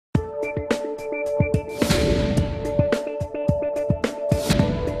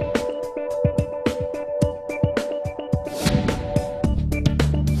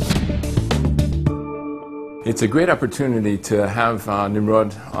It's a great opportunity to have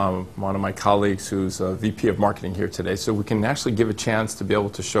Nimrod, one of my colleagues who's a VP of Marketing here today, so we can actually give a chance to be able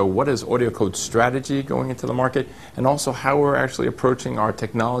to show what is Audiocodes' strategy going into the market and also how we're actually approaching our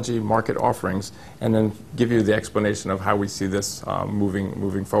technology market offerings, and then give you the explanation of how we see this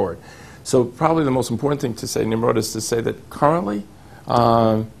moving forward. So probably the most important thing to say, Nimrod, is to say that currently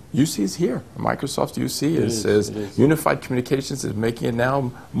UC is here. Microsoft UC is unified communications is making it now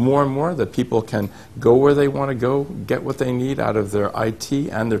more and more that people can go where they want to go, get what they need out of their IT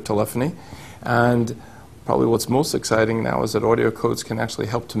and their telephony. And probably what's most exciting now is that Audiocodes can actually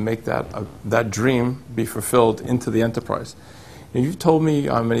help to make that dream be fulfilled into the enterprise. Now, you've told me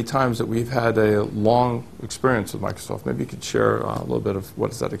many times that we've had a long experience with Microsoft. Maybe you could share a little bit of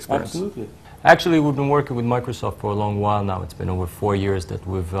what is that experience? Absolutely. Actually, we've been working with Microsoft for a long while now. It's been over 4 years that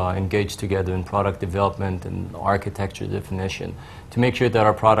we've engaged together in product development and architecture definition to make sure that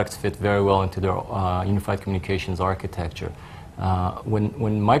our products fit very well into their unified communications architecture. When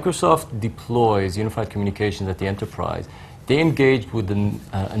Microsoft deploys unified communications at the enterprise, they engage with an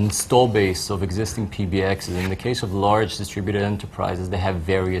install base of existing PBXs. In the case of large distributed enterprises, they have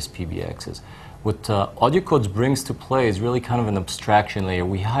various PBXs. What Audiocodes brings to play is really kind of an abstraction layer.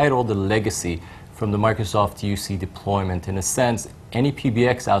 We hide all the legacy from the Microsoft UC deployment. In a sense, any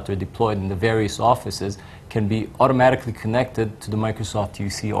PBX out there deployed in the various offices can be automatically connected to the Microsoft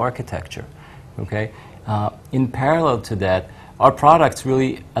UC architecture. Okay? In parallel to that, our products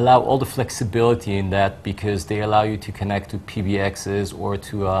really allow all the flexibility in that because they allow you to connect to PBXs or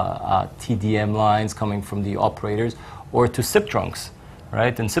to TDM lines coming from the operators or to SIP trunks.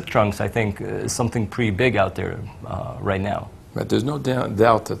 Right? And SIP trunks, I think, is something pretty big out there right now. But there's no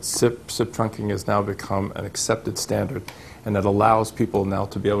doubt that SIP trunking has now become an accepted standard, and that allows people now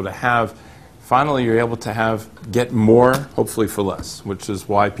to be able to have, finally you're able to get more, hopefully for less, which is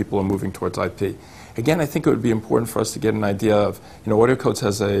why people are moving towards IP. Again, I think it would be important for us to get an idea of, Audiocodes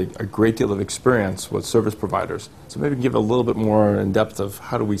has a great deal of experience with service providers. So maybe give a little bit more in depth of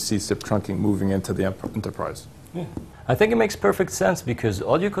how do we see SIP trunking moving into the enterprise. Yeah. I think it makes perfect sense because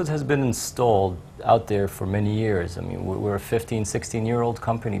Audiocodes has been installed out there for many years. I mean, we're a 15, 16-year-old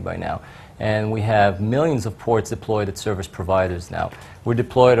company by now, and we have millions of ports deployed at service providers now. We're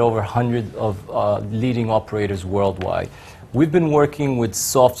deployed over 100 of leading operators worldwide. We've been working with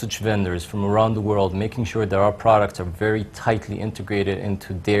soft switch vendors from around the world, making sure that our products are very tightly integrated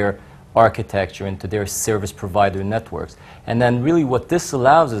into their architecture, into their service provider networks. And then really what this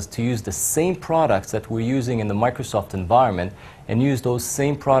allows us to use the same products that we're using in the Microsoft environment and use those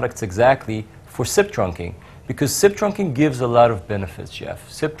same products exactly for SIP trunking. Because SIP trunking gives a lot of benefits, Jeff.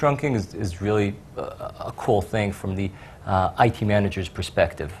 SIP trunking is really a cool thing from the IT manager's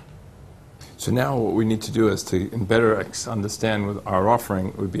perspective. So now what we need to do is to better understand with our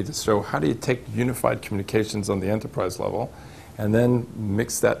offering would be to show how do you take unified communications on the enterprise level and then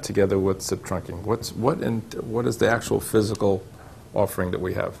mix that together with SIP trunking. What is the actual physical offering that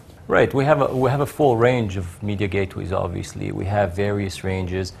we have? Right, we have a full range of media gateways, obviously. We have various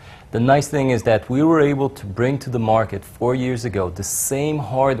ranges. The nice thing is that we were able to bring to the market 4 years ago the same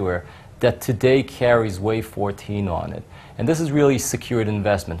hardware that today carries Wave 14 on it. And this is really secured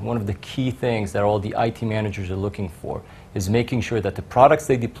investment. One of the key things that all the IT managers are looking for is making sure that the products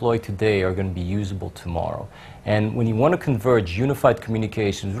they deploy today are going to be usable tomorrow. And when you want to converge unified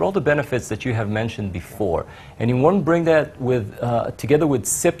communications with all the benefits that you have mentioned before, and you want to bring that together with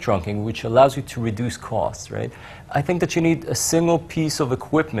SIP trunking, which allows you to reduce costs, right? I think that you need a single piece of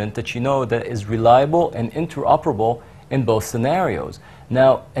equipment that you know that is reliable and interoperable in both scenarios.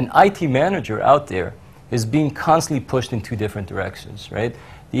 Now, an IT manager out there is being constantly pushed in two different directions, right?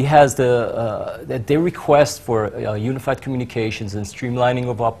 He has their request for unified communications and streamlining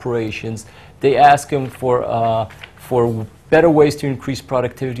of operations. They ask him for better ways to increase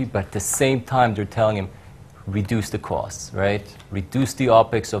productivity, but at the same time they're telling him, reduce the costs, right? Reduce the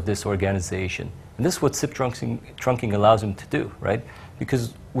OpEx of this organization. And this is what SIP trunking allows him to do, right?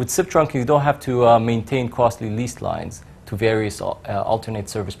 Because with SIP trunking, you don't have to maintain costly lease lines to various alternate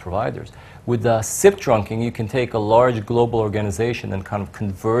service providers. With SIP trunking, you can take a large global organization and kind of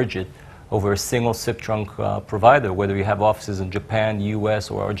converge it over a single SIP trunk provider, whether you have offices in Japan, US,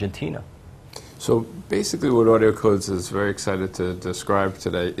 or Argentina. So basically what Audiocodes is very excited to describe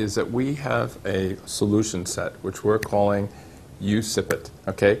today is that we have a solution set, which we're calling UcSIPT.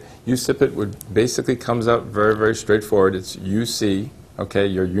 Okay? UcSIPT basically comes out very, very straightforward. It's UC, okay,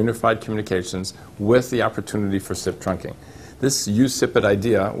 your unified communications, with the opportunity for SIP trunking. This UcSIPT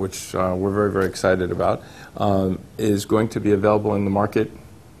idea, which we're very, very excited about, is going to be available in the market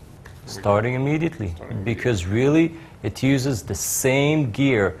starting immediately, because really it uses the same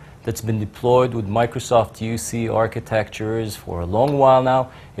gear that's been deployed with Microsoft UC architectures for a long while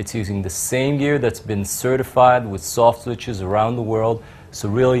now. It's using the same gear that's been certified with soft switches around the world. So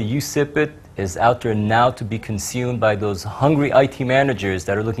really, UcSIPT is out there now to be consumed by those hungry IT managers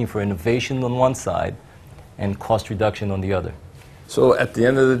that are looking for innovation on one side and cost reduction on the other. So at the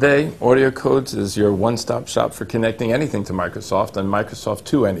end of the day, Audiocodes is your one-stop shop for connecting anything to Microsoft and Microsoft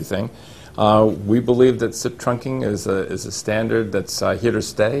to anything. We believe that SIP trunking is a standard that's here to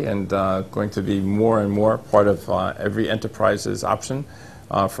stay and going to be more and more part of every enterprise's option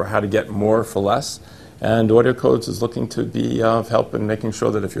for how to get more for less. And Audiocodes is looking to be of help in making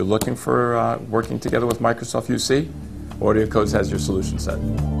sure that if you're looking for working together with Microsoft UC, Audiocodes has your solution set.